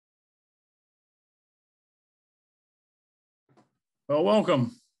Well,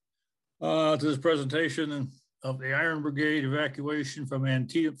 welcome to this presentation of the Iron Brigade evacuation from the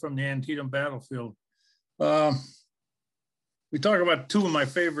Antietam battlefield. We talk about two of my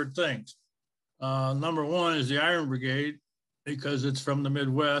favorite things. Number one is the Iron Brigade, because it's from the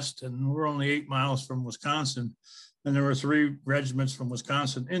Midwest and we're only 8 miles from Wisconsin. And there were 3 regiments from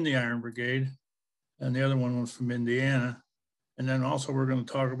Wisconsin in the Iron Brigade, and the other one was from Indiana. And then also we're going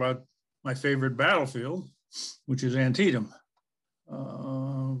to talk about my favorite battlefield, which is Antietam.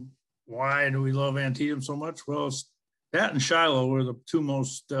 Why do we love Antietam so much? Well, that and Shiloh were the 2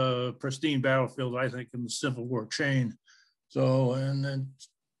 most pristine battlefields, I think, in the Civil War chain. So, and then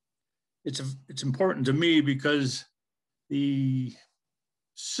it's important to me because the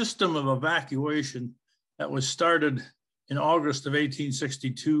system of evacuation that was started in August of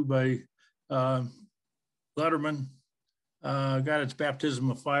 1862 by Letterman got its baptism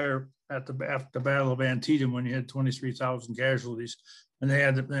of fire at the Battle of Antietam, when you had 23,000 casualties,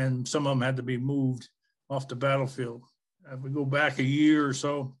 and some of them had to be moved off the battlefield. We go back a year or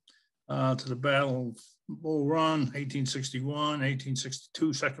so to the Battle of Bull Run, 1861,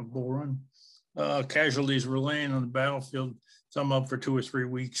 1862, Second Bull Run. Casualties were laying on the battlefield, some up for 2 or 3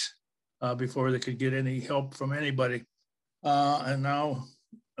 weeks before they could get any help from anybody. And now,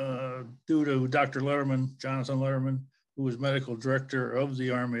 due to Dr. Letterman, Jonathan Letterman, who was medical director of the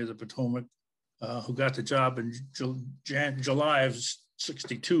Army of the Potomac, who got the job in July of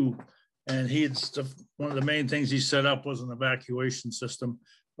 '62. And one of the main things he set up was an evacuation system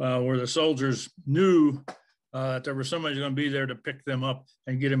where the soldiers knew that there was somebody going to be there to pick them up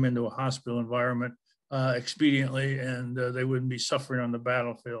and get them into a hospital environment expediently, and they wouldn't be suffering on the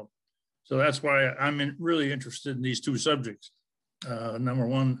battlefield. So that's why I'm really interested in these 2 subjects. Number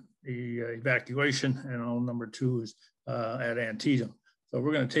one, the evacuation, and number 2 is at Antietam. So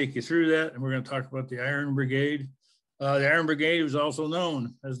we're going to take you through that, and we're going to talk about the Iron Brigade. The Iron Brigade was also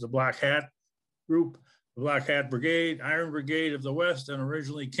known as the Black Hat Group, the Black Hat Brigade, Iron Brigade of the West, and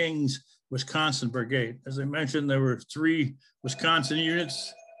originally King's Wisconsin Brigade. As I mentioned, there were 3 Wisconsin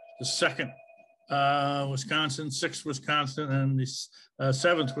units, the 2nd Wisconsin, 6th Wisconsin, and the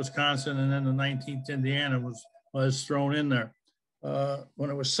 7th Wisconsin, and then the 19th Indiana was thrown in there. When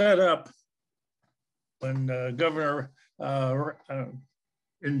it was set up, when Governor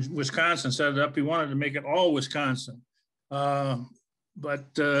in Wisconsin set it up, he wanted to make it all Wisconsin. But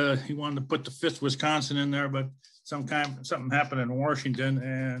he wanted to put the 5th Wisconsin in there, but something happened in Washington,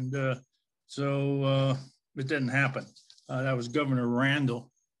 and so it didn't happen. That was Governor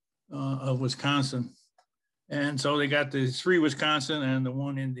Randall of Wisconsin. And so they got the 3 Wisconsin and the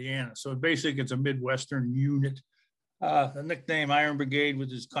 1 Indiana. So basically it's a Midwestern unit. The nickname Iron Brigade,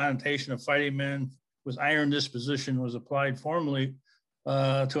 with its connotation of fighting men with iron disposition, was applied formally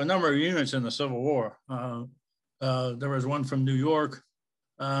to a number of units in the Civil War. There was one from New York,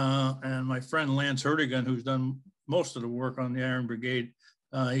 and my friend Lance Hertigan, who's done most of the work on the Iron Brigade,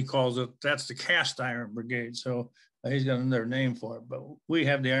 he calls it, that's the Cast Iron Brigade. So he's got another name for it, but we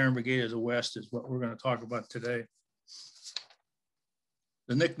have the Iron Brigade of the West is what we're going to talk about today.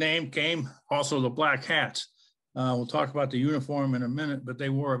 The nickname came also the Black Hats. We'll talk about the uniform in a minute, but they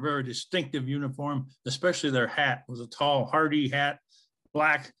wore a very distinctive uniform, especially their hat. It was a tall, hardy hat,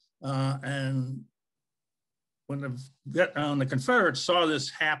 black, and when the Confederates saw this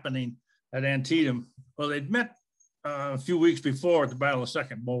happening at Antietam, well, they'd met a few weeks before at the Battle of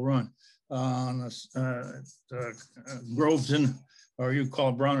Second Bull Run on Groveston, or you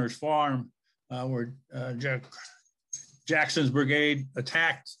call it Browner's Farm, where Jackson's brigade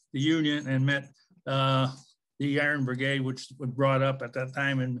attacked the Union and met the Iron Brigade, which was brought up at that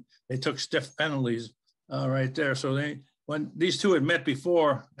time, and they took stiff penalties right there. So when these 2 had met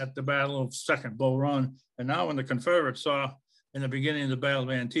before at the Battle of Second Bull Run, and now when the Confederates saw in the beginning of the Battle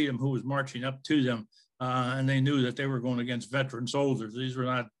of Antietam who was marching up to them, and they knew that they were going against veteran soldiers. These were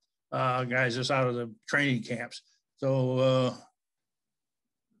not guys just out of the training camps. So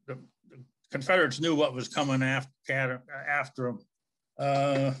the Confederates knew what was coming after them.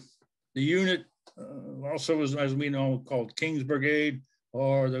 The unit also was, as we know, called King's Brigade,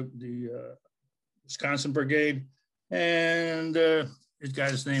 or the Wisconsin Brigade, and his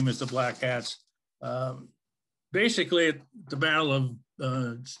guy's name is the Black Hats. Basically, at the Battle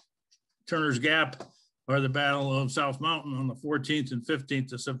of Turner's Gap, or the Battle of South Mountain on the 14th and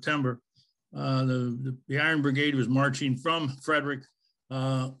 15th of September, the Iron Brigade was marching from Frederick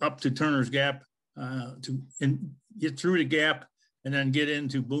up to Turner's Gap to get through the gap and then get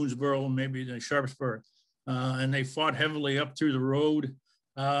into Boonesboro and maybe the Sharpsburg. And they fought heavily up through the road.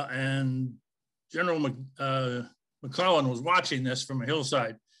 And General McClellan was watching this from a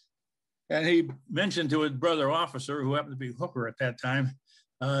hillside. And he mentioned to his brother officer, who happened to be Hooker at that time,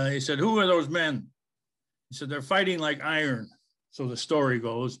 he said, "Who are those men?" He said, "They're fighting like iron." So the story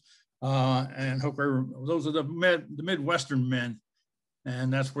goes. And Hooker, those are the Midwestern men.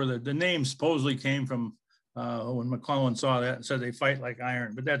 And that's where the name supposedly came from, when McClellan saw that and said they fight like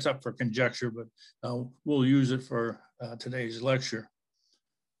iron. But that's up for conjecture, but we'll use it for today's lecture.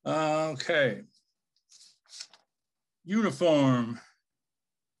 Okay. Uniform.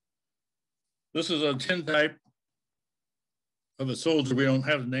 This is a tintype of a soldier. We don't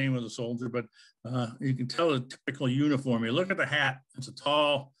have the name of the soldier, but you can tell the typical uniform. You look at the hat. It's a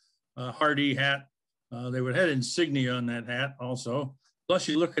tall, hardy hat. They would have insignia on that hat also. Plus,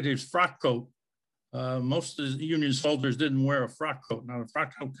 you look at his frock coat. Most of the Union soldiers didn't wear a frock coat. Now, the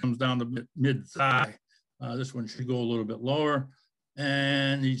frock coat comes down to mid-thigh. This one should go a little bit lower.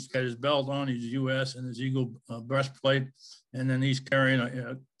 And he's got his belt on, he's U.S. and his Eagle breastplate. And then he's carrying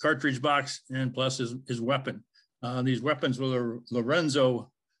a cartridge box and plus his weapon. These weapons were Lorenzo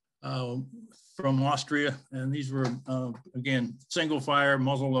from Austria. And these were, again, single fire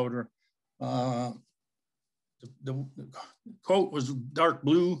muzzle loader. The coat was dark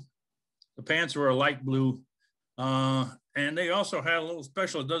blue. The pants were a light blue. And they also had a little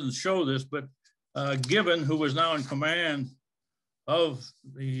special, it doesn't show this, but Gibbon, who was now in command of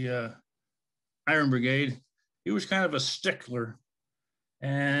the Iron Brigade, he was kind of a stickler,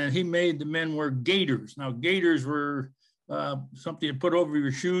 and he made the men wear gaiters. Now, gaiters were something you put over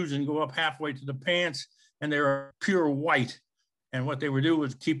your shoes and go up halfway to the pants, and they were pure white. And what they would do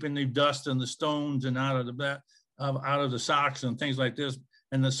was keep in the dust and the stones and out of the socks and things like this.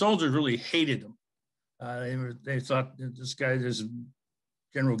 And the soldiers really hated them. They thought that this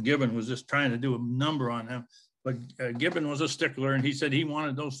General Gibbon was just trying to do a number on them. But Gibbon was a stickler, and he said he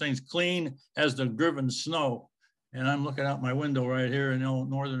wanted those things clean as the driven snow. And I'm looking out my window right here in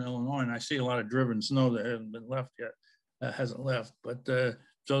northern Illinois, and I see a lot of driven snow that hasn't been left yet, hasn't left. But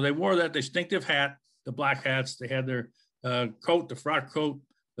so they wore that distinctive hat, the black hats. They had their coat, the frock coat,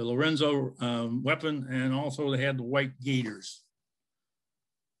 the Lorenzo weapon, and also they had the white gaiters.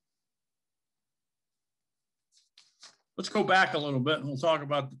 Let's go back a little bit, and we'll talk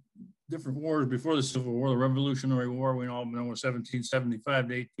about different wars before the Civil War. The Revolutionary War, we all know, was 1775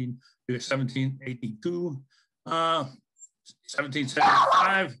 to 1782.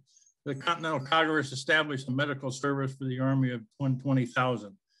 1775, the Continental Congress established a medical service for the army of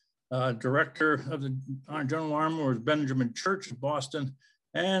 20,000. Director of the General Army was Benjamin Church of Boston.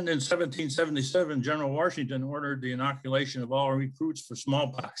 And in 1777, General Washington ordered the inoculation of all recruits for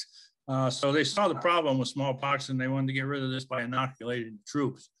smallpox. So they saw the problem with smallpox, and they wanted to get rid of this by inoculating the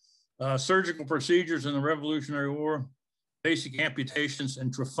troops. Surgical procedures in the Revolutionary War, basic amputations,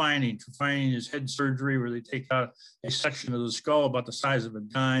 and trephining. Trephining is head surgery, where they take out a section of the skull about the size of a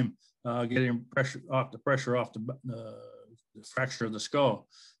dime, getting pressure off the fracture of the skull.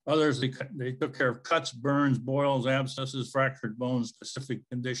 Others, they took care of cuts, burns, boils, abscesses, fractured bones, specific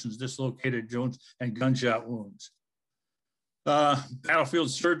conditions, dislocated joints, and gunshot wounds.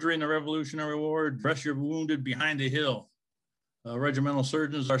 Battlefield surgery in the Revolutionary War, dress your wounded behind a hill. Regimental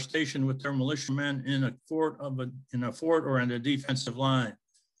surgeons are stationed with their militiamen in a fort or in a defensive line.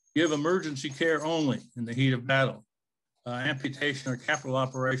 Give emergency care only in the heat of battle. Amputation or capital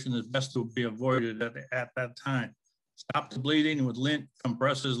operation is best to be avoided at that time. Stop the bleeding with lint,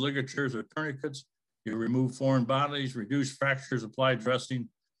 compresses, ligatures, or tourniquets. You remove foreign bodies, reduce fractures, apply dressing.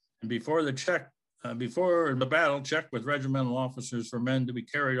 And before the battle, check with regimental officers for men to be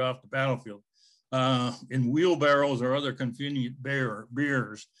carried off the battlefield in wheelbarrows or other convenient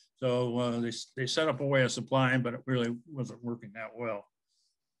beers. So they set up a way of supplying, but it really wasn't working that well.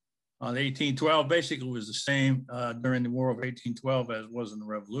 The 1812 basically was the same during the War of 1812 as was in the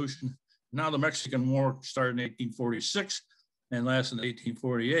Revolution. Now the Mexican War started in 1846 and lasted in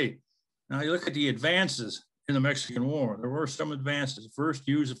 1848. Now you look at the advances in the Mexican War. There were some advances. First,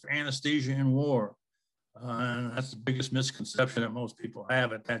 use of anesthesia in war. And that's the biggest misconception that most people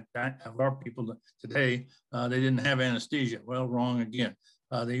have at that time, of our people today. They didn't have anesthesia. Well, wrong again.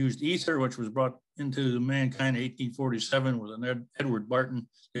 They used ether, which was brought into mankind in 1847 with an Edward Barton.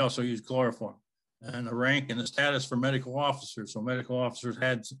 They also used chloroform. And the rank and the status for medical officers. So medical officers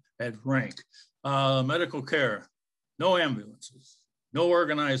had rank. Medical care, no ambulances, no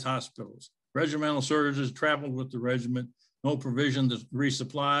organized hospitals. Regimental surgeons traveled with the regiment, no provision to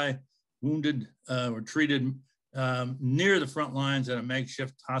resupply. Wounded were treated near the front lines at a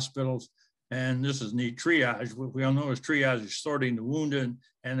makeshift hospitals. And this is neat triage. What we all know is triage is sorting the wounded.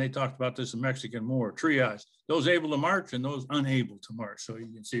 And they talked about this in Mexican War, triage. Those able to march and those unable to march. So you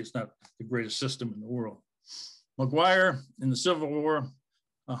can see it's not the greatest system in the world. McGuire in the Civil War,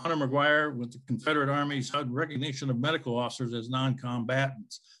 Hunter McGuire with the Confederate Army's had recognition of medical officers as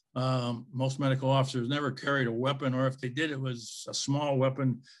non-combatants. Most medical officers never carried a weapon, or if they did, it was a small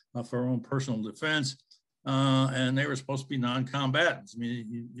weapon for their own personal defense. And they were supposed to be non-combatants. I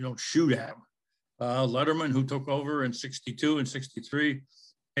mean, you don't shoot at them. Letterman, who took over in 62 and 63,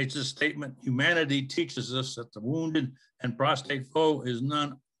 makes this statement: humanity teaches us that the wounded and prostrate foe is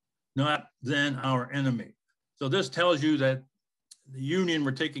not then our enemy. So this tells you that the Union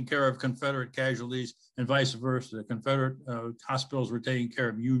were taking care of Confederate casualties and vice versa. The Confederate hospitals were taking care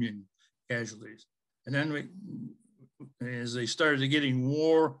of Union casualties. And then as they started getting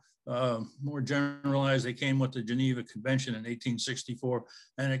war more generalized, they came with the Geneva Convention in 1864,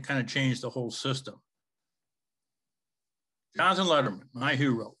 and it kind of changed the whole system. Jonathan Letterman, my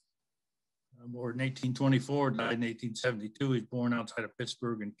hero, born in 1824, died in 1872. He was born outside of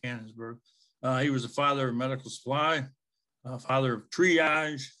Pittsburgh and Canonsburg. He was the father of medical supply, father of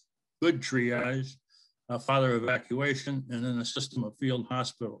triage, good triage, father of evacuation, and then a system of field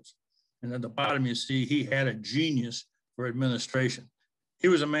hospitals. And at the bottom, you see he had a genius for administration. He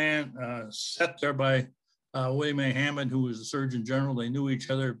was a man set there by William A. Hammond, who was the Surgeon General. They knew each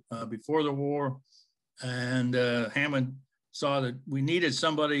other before the war. And Hammond saw that we needed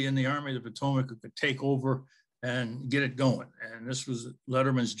somebody in the Army of the Potomac who could take over and get it going. And this was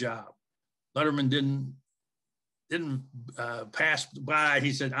Letterman's job. Letterman didn't pass by.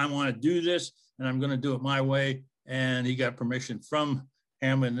 He said, I want to do this, and I'm going to do it my way. And he got permission from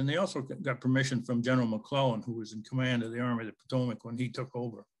Hammond, and they also got permission from General McClellan, who was in command of the Army of the Potomac when he took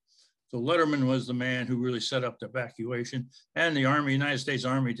over. So Letterman was the man who really set up the evacuation, and the Army, United States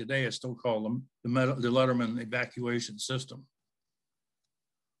Army today is still called the Letterman evacuation system.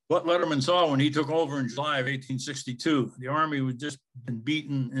 What Letterman saw when he took over in July of 1862, the Army was just been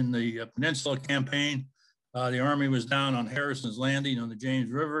beaten in the Peninsula Campaign. The Army was down on Harrison's Landing on the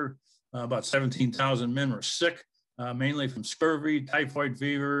James River. About 17,000 men were sick, mainly from scurvy, typhoid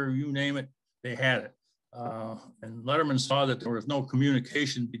fever, you name it, they had it. And Letterman saw that there was no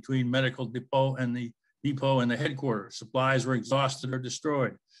communication between medical depot and the headquarters. Supplies were exhausted or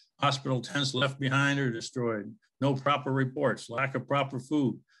destroyed. Hospital tents left behind or destroyed. No proper reports, lack of proper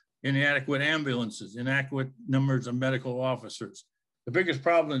food, inadequate ambulances, inadequate numbers of medical officers. The biggest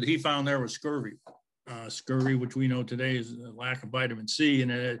problem that he found there was scurvy. Scurvy, which we know today is a lack of vitamin C, and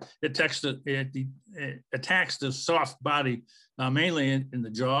it attacks the soft body, mainly in the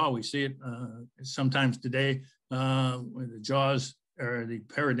jaw. We see it sometimes today when the jaws or the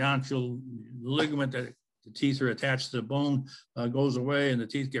periodontal ligament that the teeth are attached to the bone goes away and the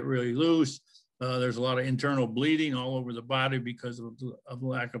teeth get really loose. There's a lot of internal bleeding all over the body because of the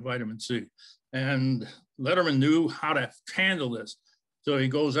lack of vitamin C. And Letterman knew how to handle this. So he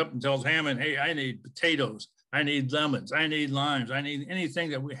goes up and tells Hammond, hey, I need potatoes, I need lemons, I need limes, I need anything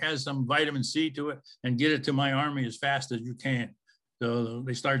that has some vitamin C to it, and get it to my Army as fast as you can. So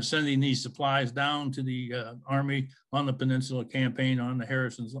they started sending these supplies down to the Army on the Peninsula Campaign, on the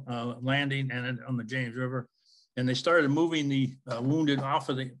Harrison's Landing, and on the James River. And they started moving the wounded off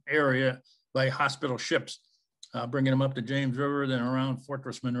of the area by hospital ships, bringing them up to James River, then around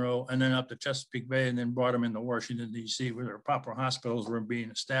Fortress Monroe, and then up to Chesapeake Bay, and then brought them into Washington, D.C., where their proper hospitals were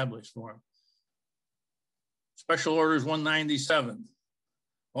being established for them. Special Orders 197,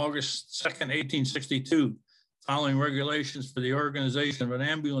 August 2nd, 1862, following regulations for the organization of an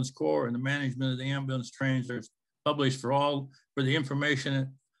ambulance corps and the management of the ambulance trains are published for the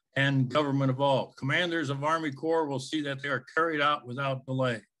information and government of all. Commanders of Army Corps will see that they are carried out without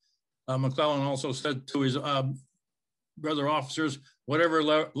delay. McClellan also said to his brother officers, whatever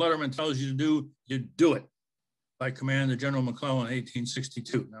Letterman tells you to do, you do it, by command of General McClellan in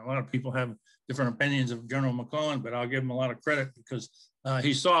 1862. Now, a lot of people have different opinions of General McClellan, but I'll give him a lot of credit because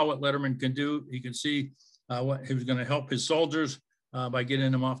he saw what Letterman can do. He could see what he was going to help his soldiers by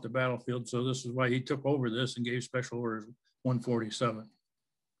getting them off the battlefield. So this is why he took over this and gave Special Orders 147.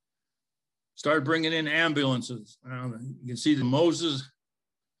 Started bringing in ambulances. You can see the Moses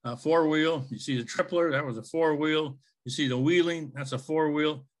four-wheel. You see the Tripler, that was a four-wheel. You see the Wheeling, that's a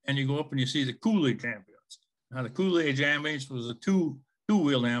four-wheel. And you go up and you see the Coolidge ambulance. Now the Coolidge ambulance was a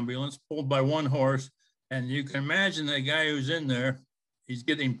two-wheel ambulance pulled by one horse. And you can imagine the guy who's in there, he's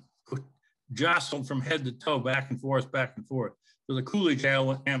getting jostled from head to toe, back and forth, back and forth. So the Coolidge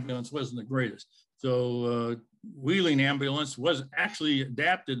ambulance wasn't the greatest. So Wheeling ambulance was actually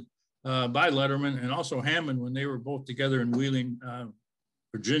adapted by Letterman and also Hammond when they were both together in Wheeling,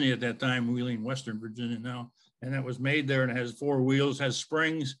 Virginia at that time, Wheeling, Western Virginia now. And that was made there, and it has four wheels, has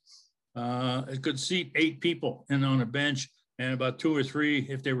springs. It could seat 8 people in on a bench, and about 2 or 3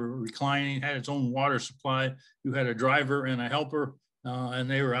 if they were reclining. Had its own water supply. You had a driver and a helper, and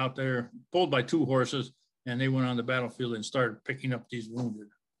they were out there pulled by 2 horses, and they went on the battlefield and started picking up these wounded.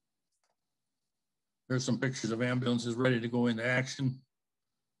 There's some pictures of ambulances ready to go into action.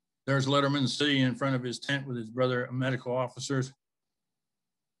 There's Letterman sitting in front of his tent with his brother medical officers.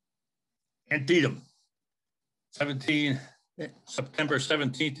 Antietam, September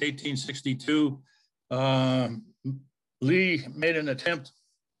 17th, 1862. Lee made an attempt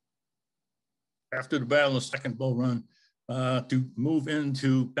after the battle, the Second Bull Run, to move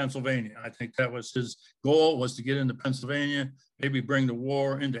into Pennsylvania. I think that was his goal, was to get into Pennsylvania, maybe bring the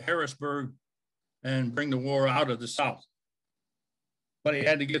war into Harrisburg and bring the war out of the South. But he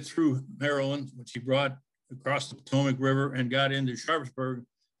had to get through Maryland, which he brought across the Potomac River and got into Sharpsburg.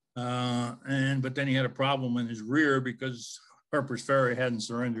 But then he had a problem in his rear because Harper's Ferry hadn't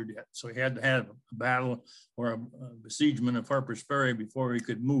surrendered yet. So he had to have a battle or a besiegement of Harper's Ferry before he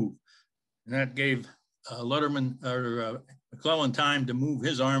could move. And that gave McClellan time to move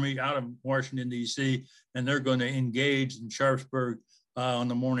his army out of Washington, D.C., and they're going to engage in Sharpsburg on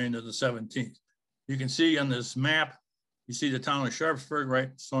the morning of the 17th. You can see on this map, you see the town of Sharpsburg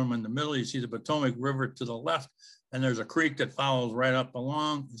right somewhere in the middle. You see the Potomac River to the left, and there's a creek that follows right up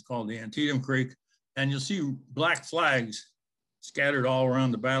along. It's called the Antietam Creek. And you'll see black flags scattered all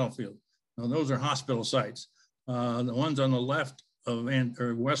around the battlefield. Now, those are hospital sites. The ones on the left of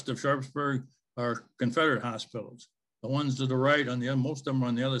or west of Sharpsburg are Confederate hospitals. The ones to the right, most of them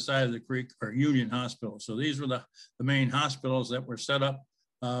on the other side of the creek, are Union hospitals. So these were the main hospitals that were set up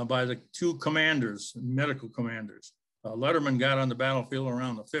by the 2 commanders, medical commanders. Letterman got on the battlefield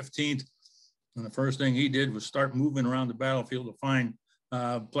around the 15th, and the first thing he did was start moving around the battlefield to find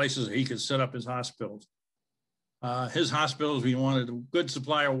places that he could set up his hospitals. His hospitals, we wanted a good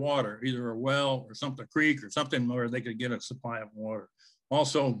supply of water, either a well or something, a creek or something where they could get a supply of water.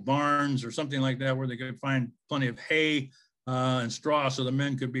 Also barns or something like that where they could find plenty of hay and straw so the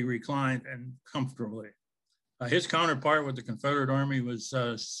men could be reclined and comfortably. His counterpart with the Confederate Army was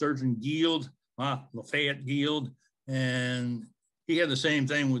Surgeon Guild, Lafayette Guild, and he had the same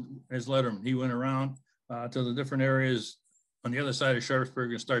thing as Letterman. He went around to the different areas on the other side of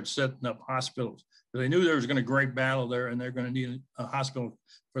Sharpsburg and started setting up hospitals. They knew there was going to be a great battle there, and they're going to need a hospital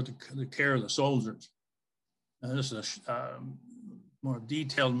for the care of the soldiers. This is a more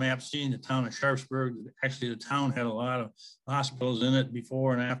detailed map seeing the town of Sharpsburg. Actually, the town had a lot of hospitals in it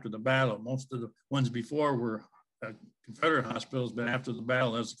before and after the battle. Most of the ones before were Confederate hospitals, but after the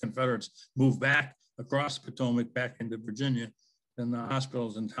battle, as the Confederates moved back across the Potomac back into Virginia, then the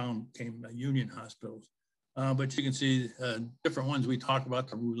hospitals in town became Union hospitals. But you can see different ones we talk about: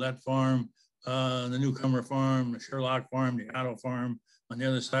 the Roulette Farm, the Newcomer Farm, the Sherlock Farm, the Otto Farm. On the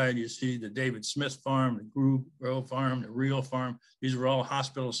other side, you see the David Smith Farm, the Grove Farm, the Real Farm. These were all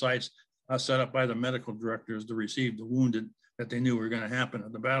hospital sites set up by the medical directors to receive the wounded that they knew were going to happen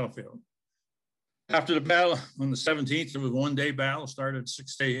at the battlefield. After the battle on the 17th, it was a 1-day battle, started at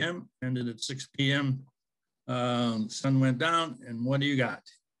 6 a.m., ended at 6 p.m. The sun went down, and what do you got?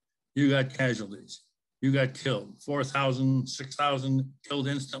 You got casualties. You got killed, 4,000, 6,000 killed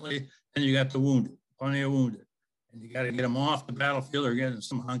instantly, and you got the wounded, plenty of wounded. And you got to get them off the battlefield or get in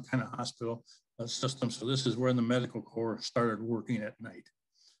some kind of hospital system. So this is where the medical corps started working at night.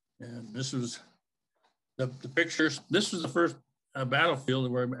 And this was the pictures. This was the first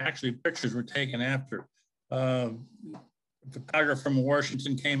battlefield where actually pictures were taken after. A photographer from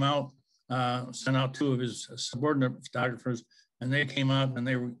Washington came out, sent out 2 of his subordinate photographers, and they came out and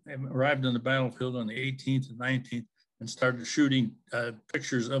they arrived on the battlefield on the 18th and 19th and started shooting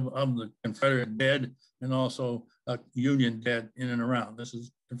pictures of the Confederate dead and also Union dead in and around. This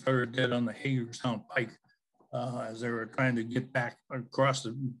is Confederate dead on the Hagerstown Pike as they were trying to get back across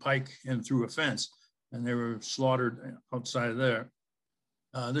the pike and through a fence, and they were slaughtered outside of there.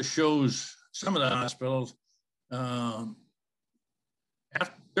 This shows some of the hospitals. During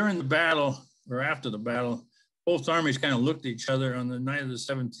the battle or after the battle, both armies kind of looked at each other on the night of the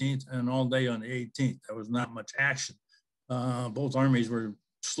 17th and all day on the 18th. There was not much action. Both armies were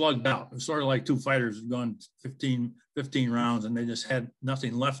slugged out. It was sort of like 2 fighters had gone 15 rounds and they just had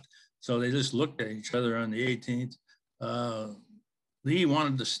nothing left. So they just looked at each other on the 18th. Lee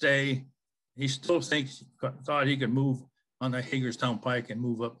wanted to stay. He still thought he could move on the Hagerstown Pike and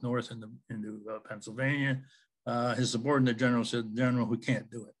move up north into Pennsylvania. His subordinate general said, "General, we can't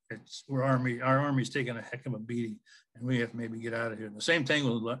do it. Our army's taking a heck of a beating, and we have to maybe get out of here." And the same thing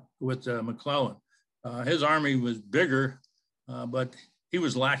with McClellan. His army was bigger, but he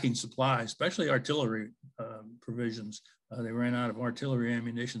was lacking supplies, especially artillery provisions. They ran out of artillery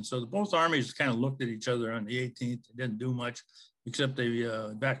ammunition. So both armies kind of looked at each other on the 18th. They didn't do much except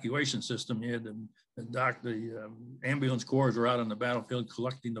the evacuation system. You had to the ambulance corps were out on the battlefield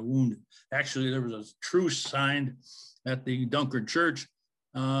collecting the wounded. Actually, there was a truce signed at the Dunkard Church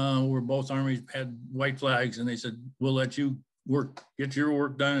where both armies had white flags, and they said, we'll let you work, get your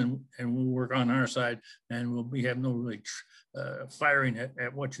work done, and we'll work on our side, and we have no really firing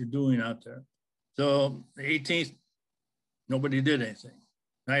at what you're doing out there. So the 18th, nobody did anything.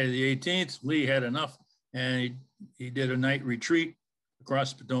 Night of the 18th, Lee had enough, and he did a night retreat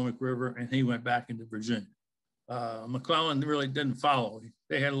across the Potomac River, and he went back into Virginia. McClellan really didn't follow.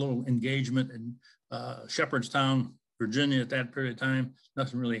 They had a little engagement in Shepherdstown, Virginia at that period of time.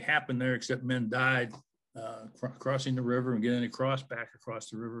 Nothing really happened there except men died crossing the river and getting back across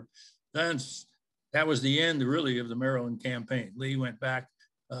the river. Then that was the end, really, of the Maryland campaign. Lee went back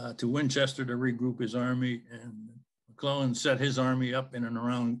to Winchester to regroup his army, and McClellan set his army up in and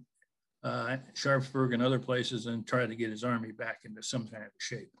around Sharpsburg and other places and tried to get his army back into some kind of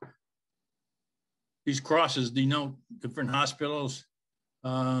shape. These crosses denote different hospitals.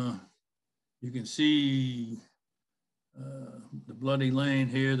 You can see the Bloody Lane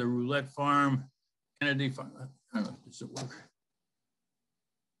here, the Roulette Farm, Kennedy Farm. I don't know, does it work?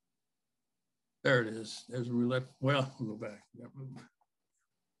 There it is. There's a Roulette. Well, we'll go back.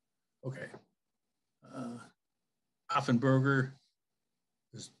 Okay. Offenberger.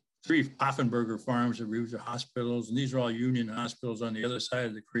 There's 3 Offenberger farms that were hospitals, and these are all Union hospitals on the other side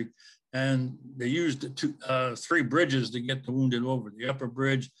of the creek. And they used 3 bridges to get the wounded over, the upper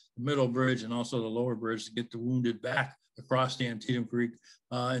bridge, the middle bridge, and also the lower bridge to get the wounded back across the Antietam Creek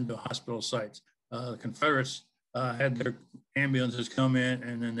into hospital sites. The Confederates had their ambulances come in,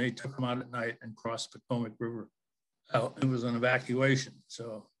 and then they took them out at night and crossed the Potomac River. It was an evacuation.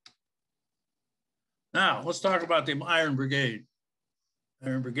 So now let's talk about the Iron Brigade.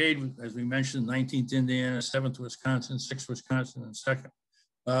 Iron Brigade, as we mentioned, 19th Indiana, 7th Wisconsin, 6th Wisconsin, and 2nd.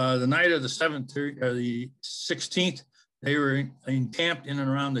 The night of the 16th, they were encamped in and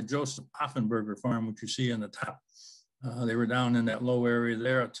around the Joseph Offenberger farm, which you see on the top. They were down in that low area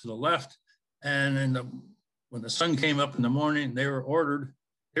there to the left. And when the sun came up in the morning, they were ordered.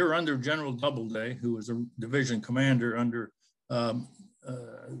 They were under General Doubleday, who was a division commander under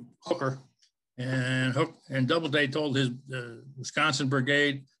Hooker. And Doubleday told his Wisconsin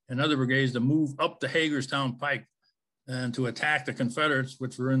Brigade and other brigades to move up the Hagerstown Pike and to attack the Confederates,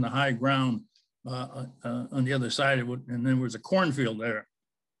 which were in the high ground on the other side of it. And there was a cornfield there.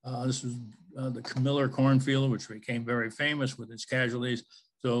 This was the Miller cornfield, which became very famous with its casualties.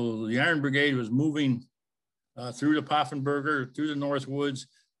 So the Iron Brigade was moving through the Poffenberger, through the North Woods,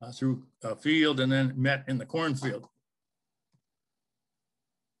 through a field, and then met in the cornfield.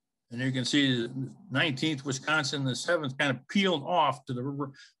 And you can see the 19th Wisconsin, the 7th kind of peeled off to the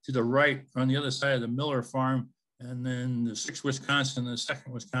river to the right on the other side of the Miller farm. And then the 6th Wisconsin, the 2nd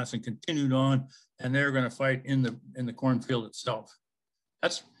Wisconsin continued on, and they're going to fight in the cornfield itself.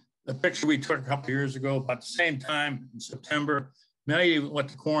 That's the picture we took a couple of years ago, about the same time in September. Maybe what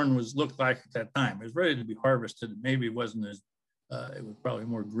the corn looked like at that time. It was ready to be harvested. Maybe it wasn't as, it was probably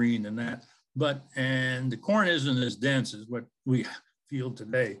more green than that. And the corn isn't as dense as what we feel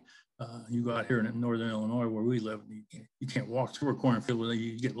today. You go out here in northern Illinois where we live, you can't walk through a cornfield where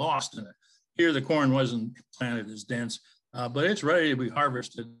you get lost in it. Here, the corn wasn't planted as dense, but it's ready to be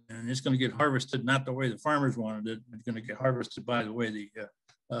harvested, and it's going to get harvested not the way the farmers wanted it. It's going to get harvested by the way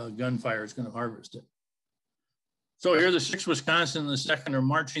the gunfire is going to harvest it. So here, the 6th Wisconsin and the 2nd are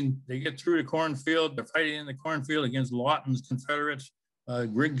marching. They get through the cornfield. They're fighting in the cornfield against Lawton's Confederates,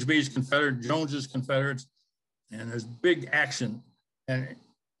 Grigsby's Confederates, Jones's Confederates, and there's big action. And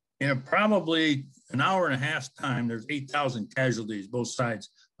in probably an hour and a half's time, there's 8,000 casualties, both sides,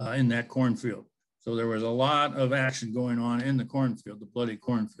 in that cornfield. So there was a lot of action going on in the cornfield, the bloody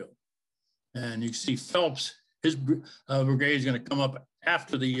cornfield. And you see Phelps, his brigade is going to come up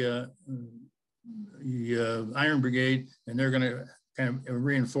after the Iron Brigade, and they're going to kind of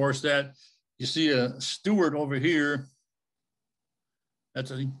reinforce that. You see a Stewart over here. That's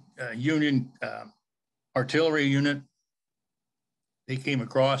a Union artillery unit. They came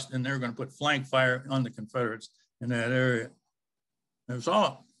across, and they're going to put flank fire on the Confederates in that area. It was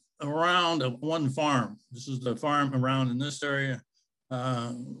all around one farm. This is the farm around in this area.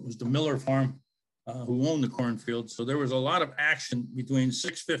 It was the Miller farm who owned the cornfield. So there was a lot of action between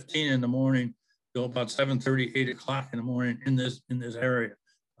 6:15 in the morning till about 7:30, 8 o'clock in the morning in this area,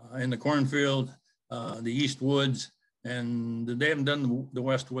 in the cornfield, the East Woods, and they haven't done the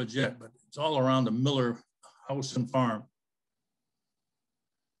West Woods yet, but it's all around the Miller house and farm.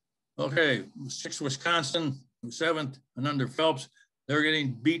 Okay, 6th Wisconsin, 7th, and under Phelps, they're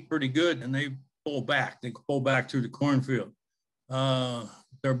getting beat pretty good, and they pull back. They pull back through the cornfield.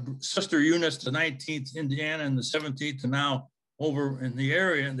 their sister units, the 19th Indiana and the 17th, are now over in the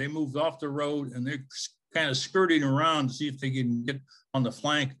area, and they moved off the road and they're kind of skirting around to see if they can get on the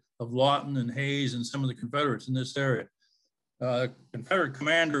flank of Lawton and Hayes and some of the Confederates in this area. Confederate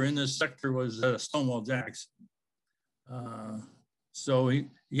commander in this sector was Stonewall Jackson. So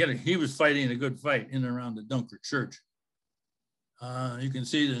he was fighting a good fight in and around the Dunkirk Church. You can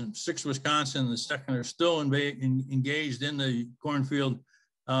see the 6th Wisconsin and the 2nd are still engaged in the cornfield,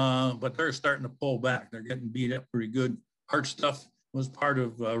 but they're starting to pull back. They're getting beat up pretty good. Hartstuff was part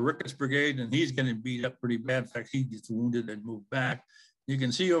of Ricketts' brigade, and he's getting beat up pretty bad. In fact, he gets wounded and moved back. You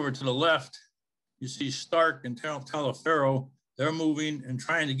can see over to the left, you see Stark and Talaferro. They're moving and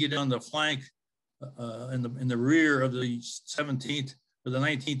trying to get on the flank in the rear of the 17th or the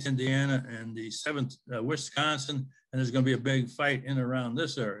 19th Indiana and the 7th Wisconsin, and there's going to be a big fight in and around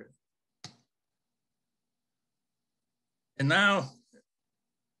this area. And now,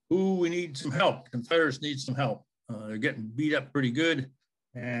 we need some help. Confederates need some help. They're getting beat up pretty good,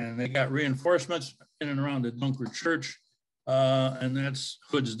 and they got reinforcements in and around the Dunkirk Church, and that's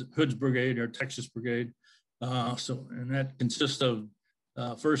Hood's brigade or Texas Brigade. And that consists of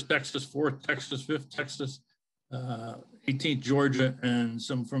 1st Texas, 4th Texas, 5th Texas, 18th Georgia, and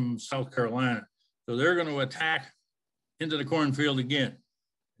some from South Carolina. So they're going to attack into the cornfield again.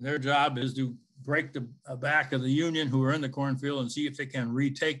 Their job is to break the back of the Union who are in the cornfield and see if they can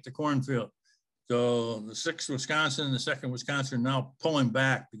retake the cornfield. So the 6th Wisconsin and the 2nd Wisconsin are now pulling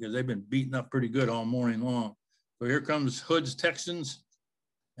back because they've been beaten up pretty good all morning long. So here comes Hood's Texans,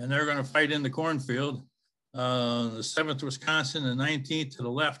 and they're going to fight in the cornfield. The 7th Wisconsin and 19th to the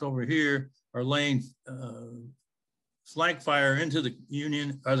left over here are laying flank fire into the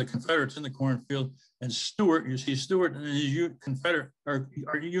Union or the Confederates in the cornfield. And Stewart, you see Stewart and his Confederate or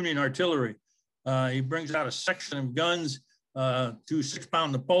Union artillery. He brings out a section of guns, 2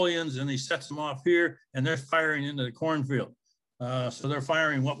 6-pound Napoleons, and he sets them off here, and they're firing into the cornfield. So they're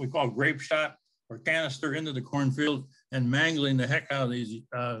firing what we call grape shot or canister into the cornfield and mangling the heck out of these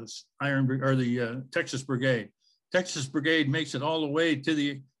Texas Brigade. Texas Brigade makes it all the way to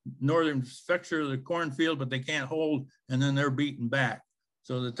the northern sector of the cornfield, but they can't hold, and then they're beaten back.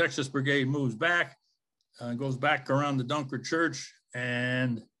 So the Texas Brigade moves back, goes back around the Dunkirk Church,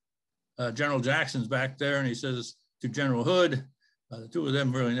 and General Jackson's back there, and he says to General Hood, the two of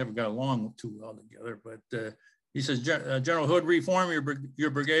them really never got along too well together, but he says, General Hood, reform your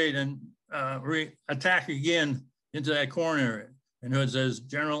brigade and attack again into that corn area. And Hood says,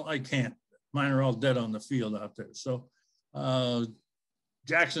 General, I can't. Mine are all dead on the field out there. So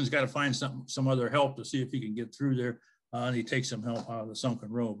Jackson's got to find some other help to see if he can get through there. And he takes some help out of the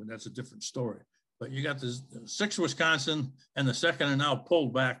sunken road, but that's a different story. But you got the 6th Wisconsin and the 2nd are now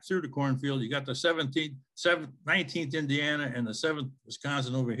pulled back through the cornfield. You got the 19th Indiana and the 7th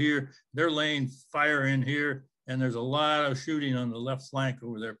Wisconsin over here. They're laying fire in here, and there's a lot of shooting on the left flank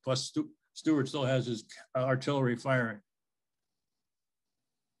over there. Plus Stewart still has his artillery firing.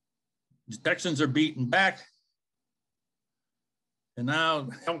 The Texans are beaten back. And now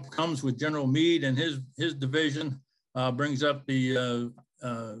help comes with General Meade and his division, brings up the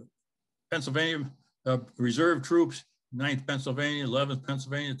Pennsylvania reserve troops, 9th Pennsylvania, 11th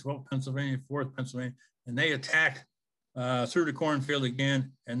Pennsylvania, 12th Pennsylvania, 4th Pennsylvania, and they attack through the cornfield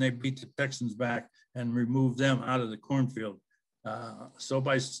again, and they beat the Texans back and remove them out of the cornfield. So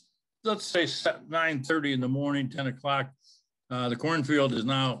by, let's say 9:30 in the morning, 10 o'clock, the cornfield is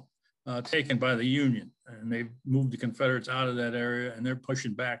now taken by the Union, and they've moved the Confederates out of that area, and they're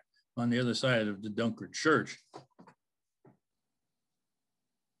pushing back on the other side of the Dunkirk Church.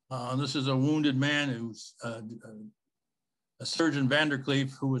 This is a wounded man who's a Surgeon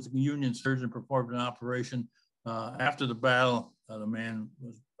Vandercleef, who was a Union surgeon, performed an operation. After the battle, the man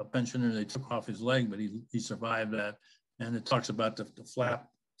was a pensioner. They took off his leg, but he survived that. And it talks about the flap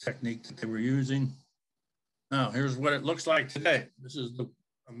technique that they were using. Now, here's what it looks like today. This is the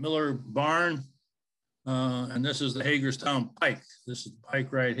Miller Barn, and this is the Hagerstown Pike. This is the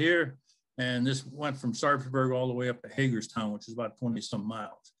pike right here. And this went from Sharpsburg all the way up to Hagerstown, which is about 20-some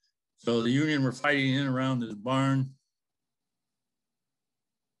miles. So the Union were fighting in around this barn.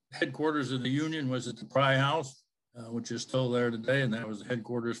 Headquarters of the Union was at the Pry House, which is still there today, and that was the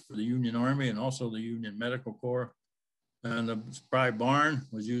headquarters for the Union Army and also the Union Medical Corps. And the Pry Barn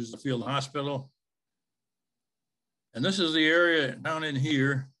was used as a field hospital. And this is the area down in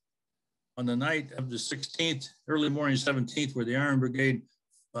here on the night of the 16th, early morning 17th, where the Iron Brigade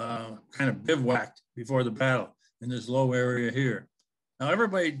kind of bivouacked before the battle in this low area here. Now,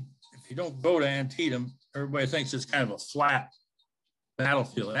 everybody, if you don't go to Antietam, everybody thinks it's kind of a flat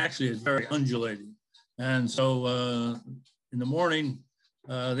battlefield. Actually, it's very undulating. And so in the morning,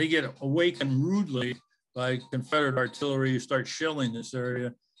 They get awakened rudely by Confederate artillery who start shelling this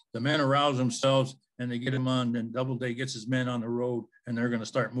area. The men arouse themselves and they get him on, and Doubleday gets his men on the road, and they're going to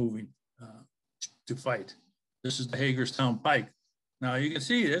start moving to fight. This is the Hagerstown Pike. Now you can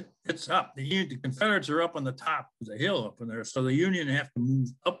see it's up. The Confederates are up on the top of the hill up in there. So the Union have to move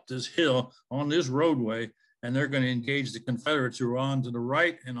up this hill on this roadway, and they're going to engage the Confederates who are on to the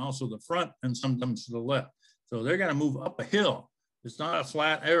right and also the front and sometimes to the left. So they're going to move up a hill. It's not a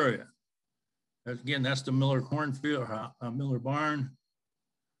flat area. Again, that's the Miller cornfield, Miller barn.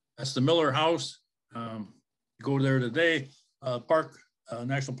 That's the Miller house. Go there today.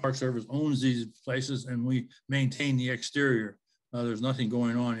 National Park Service owns these places, and we maintain the exterior. There's nothing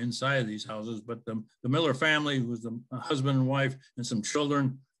going on inside of these houses, but the Miller family was the husband and wife and some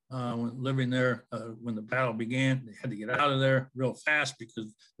children living there when the battle began. They had to get out of there real fast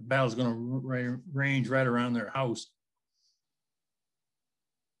because the battle's going to range right around their house.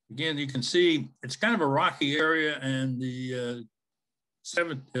 Again, you can see it's kind of a rocky area, and the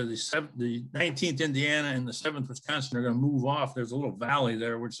 19th Indiana and the 7th Wisconsin are going to move off. There's a little valley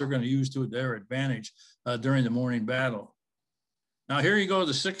there, which they're going to use to their advantage during the morning battle. Now here you go,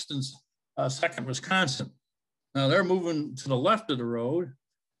 the 6th and 2nd Wisconsin. Now they're moving to the left of the road,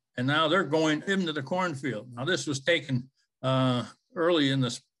 and now they're going into the cornfield. Now this was taken early in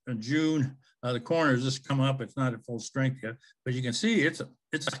June. The corners just come up. It's not at full strength yet, but you can see it's a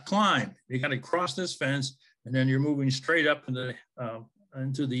climb. You got to cross this fence, and then you're moving straight up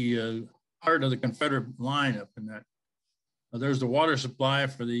into the heart of the Confederate line up in that. There's the water supply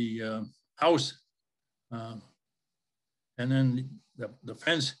for the house, and then the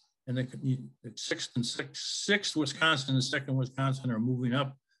fence, and the 6th Wisconsin and 2nd Wisconsin are moving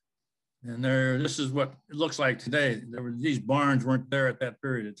up. And this is what it looks like today. These barns weren't there at that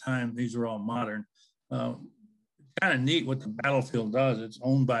period of time. These are all modern. Kind of neat what the battlefield does. It's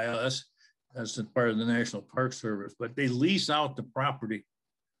owned by us as part of the National Park Service, but they lease out the property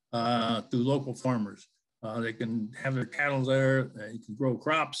to local farmers. They can have their cattle there, they can grow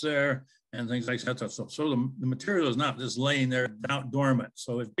crops there, and things like that. So the material is not just laying there dormant.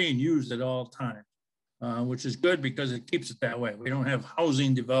 So it's being used at all times, which is good because it keeps it that way. We don't have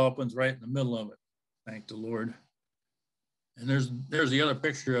housing developments right in the middle of it, thank the Lord. And there's the other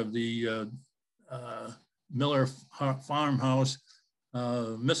picture of the Miller farmhouse.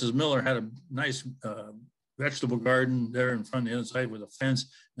 Mrs. Miller had a nice vegetable garden there in front of the other side with a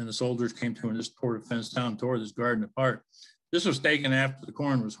fence, and the soldiers came to and just tore the fence down, tore this garden apart. This was taken after the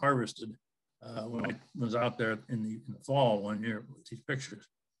corn was harvested when I was out there in the fall one year with these pictures.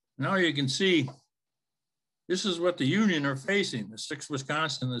 Now you can see this is what the Union are facing, the 6th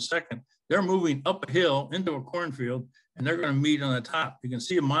Wisconsin and the 2nd. They're moving up a hill into a cornfield, and they're going to meet on the top. You can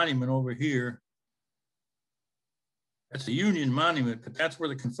see a monument over here. That's a Union monument, but that's where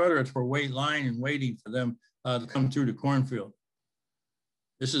the Confederates were waiting for them to come through the cornfield.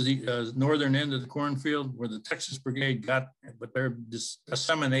 This is the northern end of the cornfield where the Texas Brigade got, but they're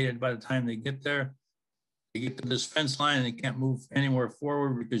disseminated by the time they get there. They get to this fence line and they can't move anywhere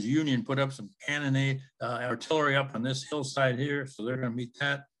forward because Union put up some cannonade, artillery up on this hillside here, so they're going to meet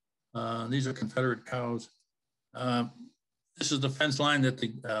that. These are Confederate cows. This is the fence line that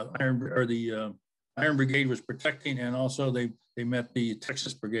the Iron Brigade was protecting, and also they met the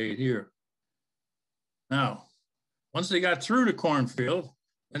Texas Brigade here. Now, once they got through the cornfield,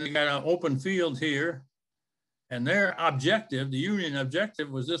 then they got an open field here, and their objective, the Union objective,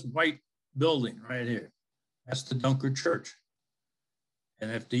 was this white building right here. That's the Dunker Church. And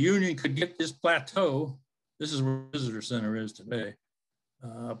if the Union could get this plateau, this is where the visitor center is today,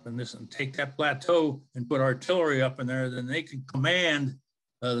 up in this, and take that plateau and put artillery up in there, then they could command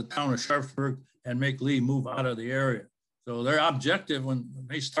the town of Sharpsburg and make Lee move out of the area. So their objective when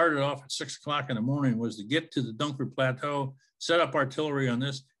they started off at 6 o'clock in the morning was to get to the Dunker Plateau, set up artillery on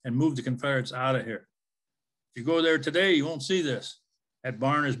this, and move the Confederates out of here. If you go there today, you won't see this. That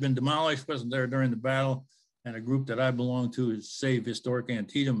barn has been demolished, wasn't there during the battle, and a group that I belong to is Save Historic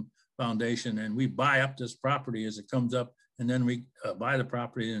Antietam Foundation, and we buy up this property as it comes up, and then we buy the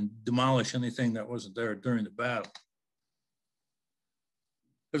property and demolish anything that wasn't there during the battle.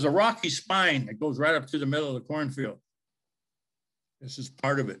 There's a rocky spine that goes right up to the middle of the cornfield. This is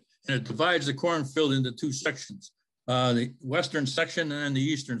part of it. And it divides the cornfield into two sections, the western section and then the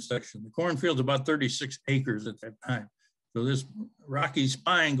eastern section. The cornfield's about 36 acres at that time. So this rocky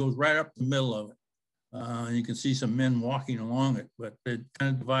spine goes right up the middle of it. You can see some men walking along it, but it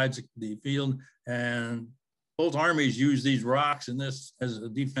kind of divides the field, and both armies use these rocks and this as a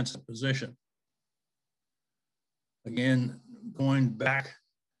defensive position. Again, going back,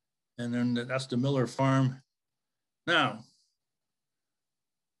 and then that's the Miller farm. Now,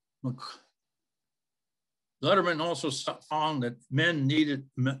 Letterman also found that men needed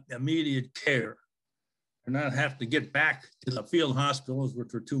immediate care and not have to get back to the field hospitals,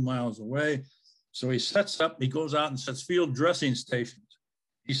 which were 2 miles away. So he goes out and sets field dressing stations.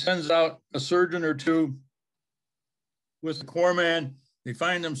 He sends out a surgeon or two with the corpsman. They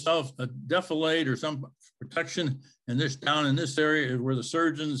find themselves a defilade or some protection, and this down in this area is where the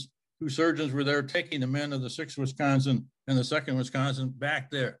two surgeons were there taking the men of the 6th Wisconsin and the 2nd Wisconsin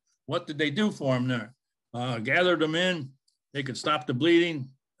back there. What did they do for them there? Gathered them in. They could stop the bleeding,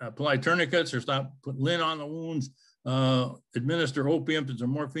 apply tourniquets or put lint on the wounds, administer opiates or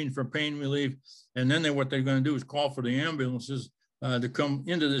morphine for pain relief. And then what they're going to do is call for the ambulances to come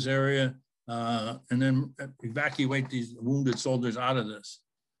into this area and then evacuate these wounded soldiers out of this.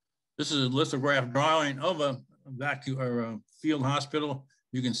 This is a lithograph drawing of a field hospital.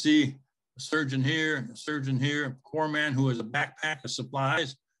 You can see a surgeon here, a corpsman who has a backpack of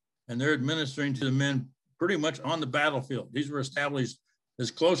supplies, and they're administering to the men pretty much on the battlefield. These were established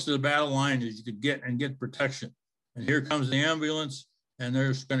as close to the battle line as you could get and get protection. And here comes the ambulance, and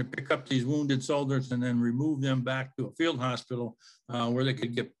they're going to pick up these wounded soldiers and then remove them back to a field hospital where they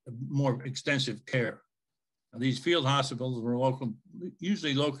could get more extensive care. Now, these field hospitals were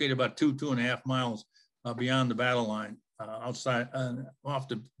usually located about 2.5 miles beyond the battle line, outside, off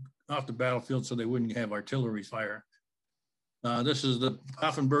the battlefield, so they wouldn't have artillery fire. This is the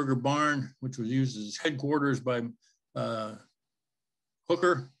Poffenberger barn, which was used as headquarters by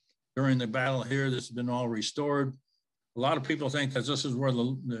Hooker during the battle here. This has been all restored. A lot of people think that this is where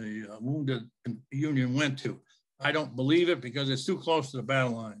the wounded Union went to. I don't believe it because it's too close to the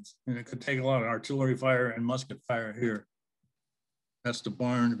battle lines, and it could take a lot of artillery fire and musket fire here. That's the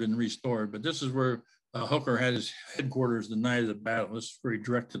barn been restored, but this is where Hooker had his headquarters the night of the battle. This is where he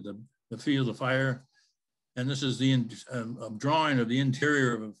directed the field of fire. And this is the drawing of the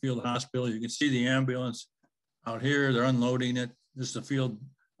interior of a field hospital. You can see the ambulance out here. They're unloading it. This is the field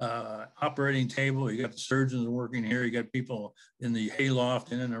operating table. You got the surgeons working here. You got people in the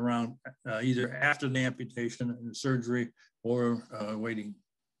hayloft in and around either after the amputation and the surgery or waiting.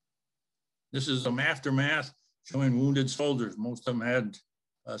 This is some aftermath showing wounded soldiers. Most of them had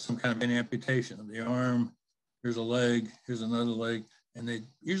some kind of an amputation of the arm. Here's a leg. Here's another leg. And they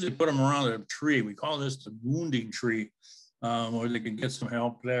usually put them around a tree. We call this the wounding tree, where they could get some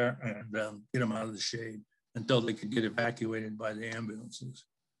help there and get them out of the shade until they could get evacuated by the ambulances.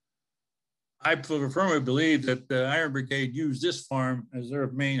 I firmly believe that the Iron Brigade used this farm as their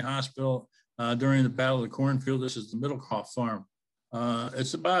main hospital during the Battle of the Cornfield. This is the Middlecoff farm.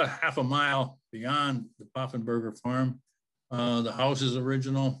 It's about 1/2 mile beyond the Poffenberger farm. The house is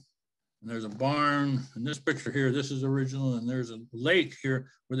original. And there's a barn. In this picture here, this is original. And there's a lake here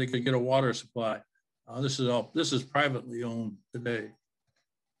where they could get a water supply. This is privately owned today.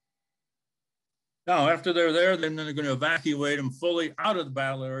 Now, after they're there, then they're going to evacuate them fully out of the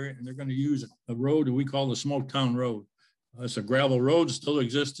battle area, and they're going to use a road that we call the Smoketown Road. It's a gravel road, still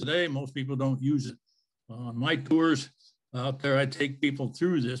exists today. Most people don't use it. On my tours out there, I take people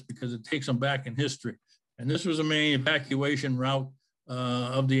through this because it takes them back in history. And this was a main evacuation route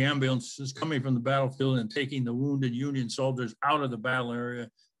of the ambulances coming from the battlefield and taking the wounded Union soldiers out of the battle area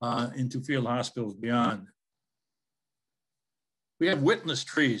into field hospitals beyond. We have witness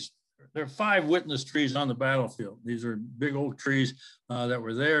trees. There are 5 witness trees on the battlefield. These are big oak trees that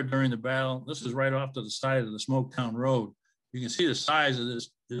were there during the battle. This is right off to the side of the Smoketown Road. You can see the size of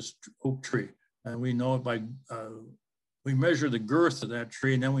this oak tree. And we know it by, we measure the girth of that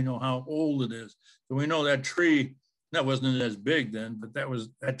tree, and then we know how old it is. So we know that tree, that wasn't as big then, but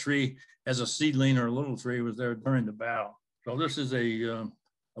that tree as a seedling or a little tree was there during the battle. So this is a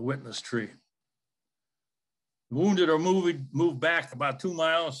witness tree. The wounded are moved back about 2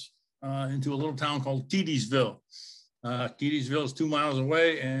 miles into a little town called Keedysville. Keedysville is 2 miles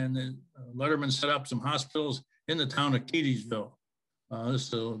away, and Letterman set up some hospitals in the town of Keedysville. This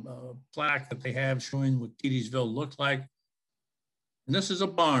is a plaque that they have showing what Keedysville looked like. And this is a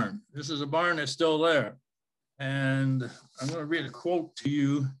barn. This is a barn that's still there. And I'm going to read a quote to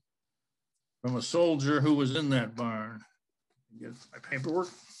you from a soldier who was in that barn. Get my paperwork.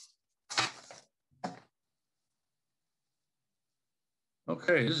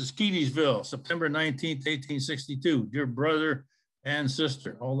 Okay, this is Keedysville, September 19th, 1862. Dear brother and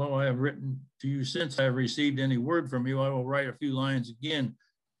sister, although I have written to you since I have received any word from you, I will write a few lines again.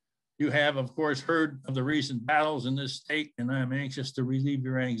 You have, of course, heard of the recent battles in this state, and I am anxious to relieve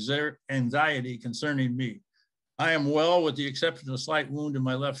your anxiety concerning me. I am well, with the exception of a slight wound in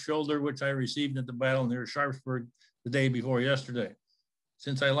my left shoulder, which I received at the battle near Sharpsburg the day before yesterday.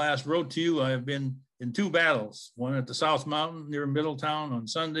 Since I last wrote to you, I have been in two battles, one at the South Mountain near Middletown on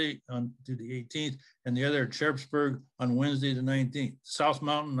Sunday on to the 18th, and the other at Sharpsburg on Wednesday the 19th. South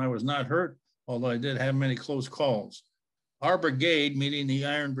Mountain, I was not hurt, although I did have many close calls. Our brigade, meaning the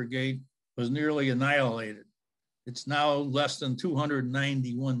Iron Brigade, was nearly annihilated. It's now less than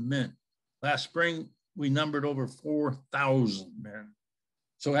 291 men. Last spring, we numbered over 4,000 men.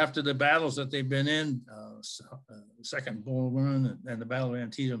 So after the battles that they've been in, Second Bull Run and the Battle of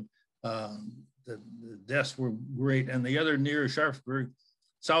Antietam, the deaths were great. And the other near Sharpsburg,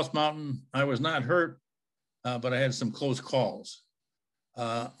 South Mountain, I was not hurt, but I had some close calls.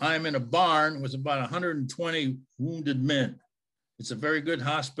 I'm in a barn with about 120 wounded men. It's a very good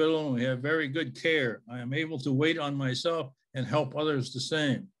hospital and we have very good care. I am able to wait on myself and help others the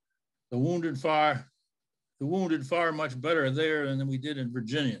same. The wounded far much better there than we did in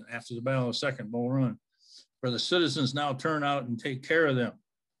Virginia after the Battle of Second Bull Run, where the citizens now turn out and take care of them.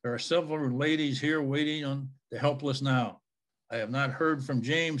 There are several ladies here waiting on the helpless now. I have not heard from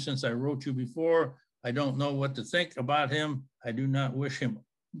James since I wrote you before. I don't know what to think about him. I do not wish him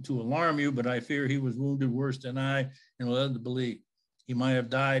to alarm you, but I fear he was wounded worse than I and led to believe. He might have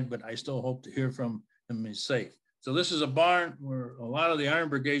died, but I still hope to hear from him he's safe. So this is a barn where a lot of the Iron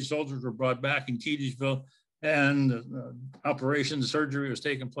Brigade soldiers were brought back in Keedysville, and operation surgery was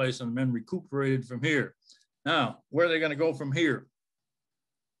taking place and the men recuperated from here. Now, where are they going to go from here?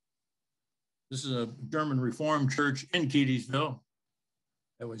 This is a German Reformed church in Keedysville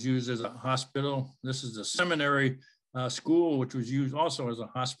that was used as a hospital. This is the seminary school, which was used also as a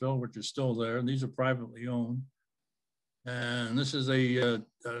hospital, which is still there. And these are privately owned. And this is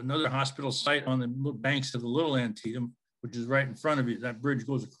another hospital site on the banks of the Little Antietam, which is right in front of you. That bridge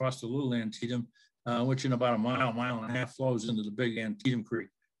goes across the Little Antietam, which in about a mile and a half flows into the big Antietam Creek.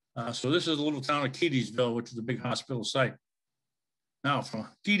 So this is a little town of Keedysville, which is a big hospital site. Now from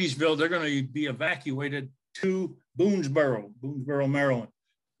Keedysville, they're going to be evacuated to Boonesboro, Maryland.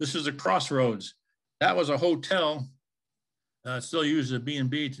 This is a crossroads. That was a hotel, still used as a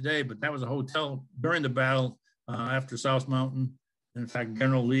B&B today, but that was a hotel during the battle after South Mountain. In fact,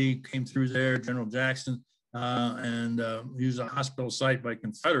 General Lee came through there, General Jackson, and used a hospital site by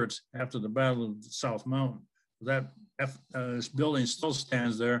Confederates after the Battle of South Mountain. So this building still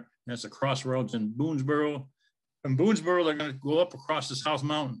stands there, and it's a crossroads in Boonesboro. From Boonesboro, they're going to go up across the South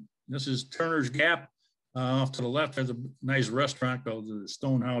Mountain. This is Turner's Gap. Off to the left, there's a nice restaurant called the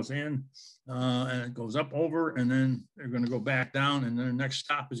Stonehouse Inn, and it goes up over, and then they're going to go back down, and their next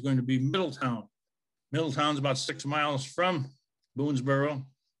stop is going to be Middletown. Middletown's about 6 miles from Boonesboro.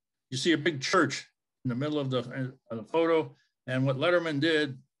 You see a big church in the middle of the photo, and what Letterman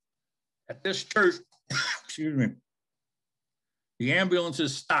did at this church, excuse me, the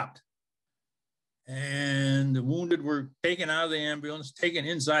ambulances stopped, and the wounded were taken out of the ambulance, taken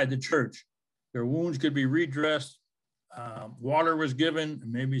inside the church. Their wounds could be redressed. Water was given,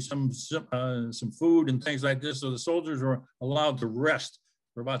 maybe some food and things like this. So the soldiers were allowed to rest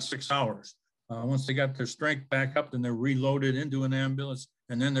for about 6 hours. Once they got their strength back up, then they're reloaded into an ambulance,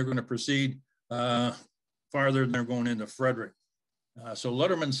 and then they're going to proceed farther than they're going into Frederick. So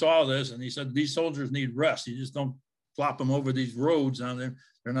Letterman saw this, and he said, these soldiers need rest. You just don't flop them over these roads on there.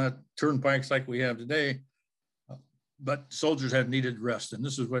 They're not turnpikes like we have today. But soldiers had needed rest, and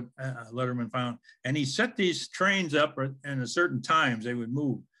this is what Letterman found. And he set these trains up, and at certain times they would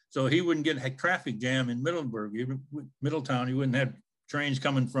move, so he wouldn't get a traffic jam in Middletown. He wouldn't have trains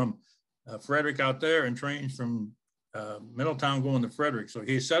coming from Frederick out there and trains from Middletown going to Frederick. So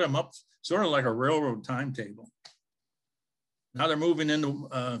he set them up sort of like a railroad timetable. Now they're moving into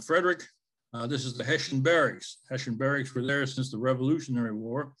Frederick. This is the Hessian Barracks. Hessian Barracks were there since the Revolutionary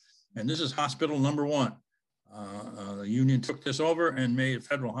War, and this is Hospital Number 1. The Union took this over and made a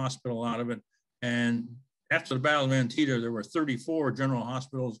federal hospital out of it. And after the Battle of Antietam, there were 34 general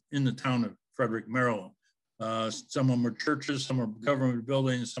hospitals in the town of Frederick, Maryland. Some of them were churches, some were government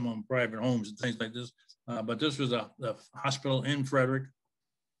buildings, some of them private homes and things like this. But this was a hospital in Frederick.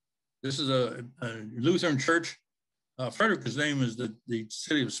 This is a Lutheran church. Frederick's name is the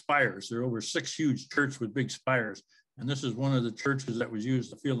city of spires. There are over 6 huge churches with big spires. And this is one of the churches that was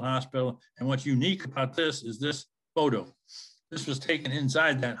used, the field hospital. And what's unique about this is this photo. This was taken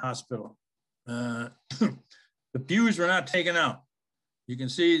inside that hospital. The pews were not taken out. You can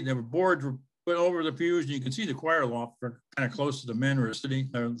see there were boards were put over the pews, and you can see the choir loft kind of close to the men who are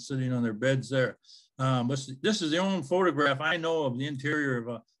sitting on their beds there. But this is the only photograph I know of the interior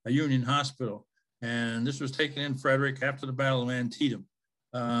of a Union hospital. And this was taken in Frederick after the Battle of Antietam.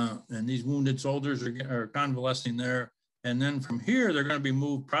 And these wounded soldiers are convalescing there. And then from here, they're going to be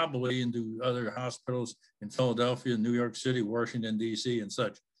moved probably into other hospitals in Philadelphia, New York City, Washington, D.C., and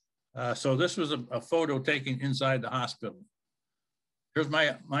such. So this was a photo taken inside the hospital. Here's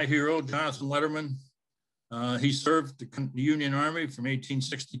my hero, Jonathan Letterman. He served the Union Army from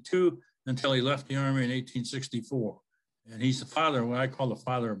 1862 until he left the Army in 1864. And he's the father, what I call the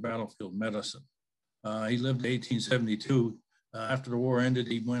father of battlefield medicine. He lived to 1872. After the war ended,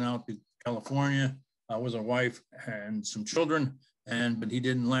 he went out to California with a wife and some children, but he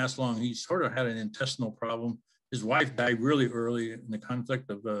didn't last long. He sort of had an intestinal problem. His wife died really early in the conflict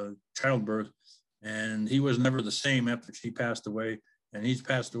of childbirth, and he was never the same after she passed away. And he's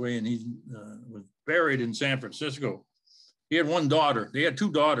passed away, and he was buried in San Francisco. He had one daughter. They had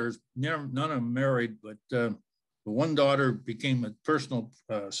two daughters, none of them married, but the one daughter became a personal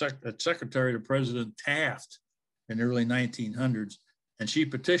secretary to President Taft in the early 1900s. And she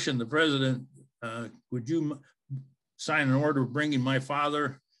petitioned the president, would you sign an order bringing my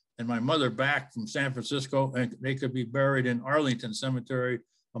father and my mother back from San Francisco, and they could be buried in Arlington Cemetery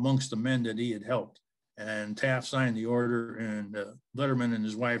amongst the men that he had helped. And Taft signed the order, and Letterman and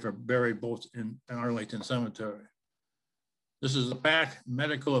his wife are buried both in Arlington Cemetery. This is the PAC,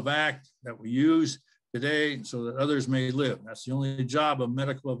 medical evac, that we use today so that others may live. That's the only job of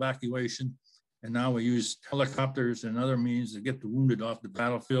medical evacuation. And now we use helicopters and other means to get the wounded off the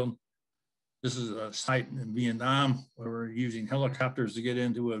battlefield. This is a site in Vietnam where we're using helicopters to get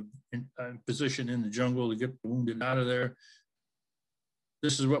into a position in the jungle to get the wounded out of there.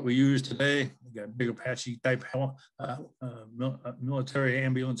 This is what we use today. We got big Apache type military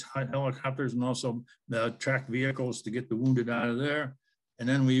ambulance helicopters, and also tracked vehicles to get the wounded out of there. And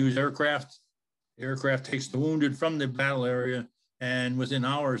then we use aircraft. The aircraft takes the wounded from the battle area, and within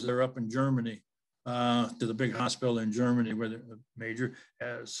hours, they're up in Germany, to the big hospital in Germany where the major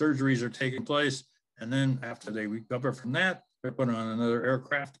surgeries are taking place. And then after they recover from that, they're put on another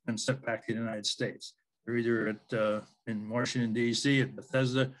aircraft and sent back to the United States. They're either at in Washington, D.C., at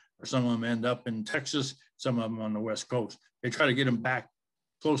Bethesda, or some of them end up in Texas, some of them on the West Coast. They try to get them back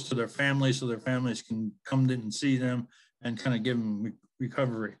close to their families so their families can come in and see them and kind of give them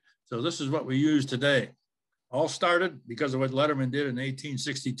recovery. So this is what we use today. All started because of what Letterman did in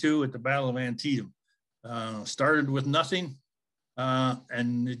 1862 at the Battle of Antietam. Started with nothing,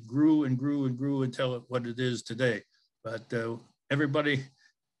 and it grew and grew and grew until what it is today. But everybody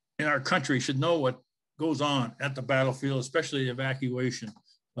in our country should know what goes on at the battlefield, especially evacuation.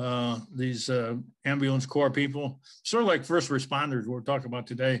 These ambulance corps people, sort of like first responders we're talking about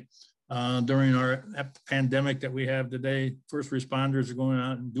today. During our pandemic that we have today, first responders are going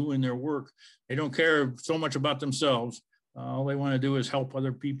out and doing their work. They don't care so much about themselves. All they want to do is help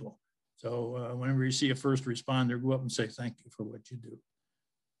other people. So whenever you see a first responder, go up and say, thank you for what you do.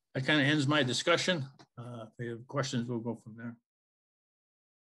 That kind of ends my discussion. If you have questions, we'll go from there.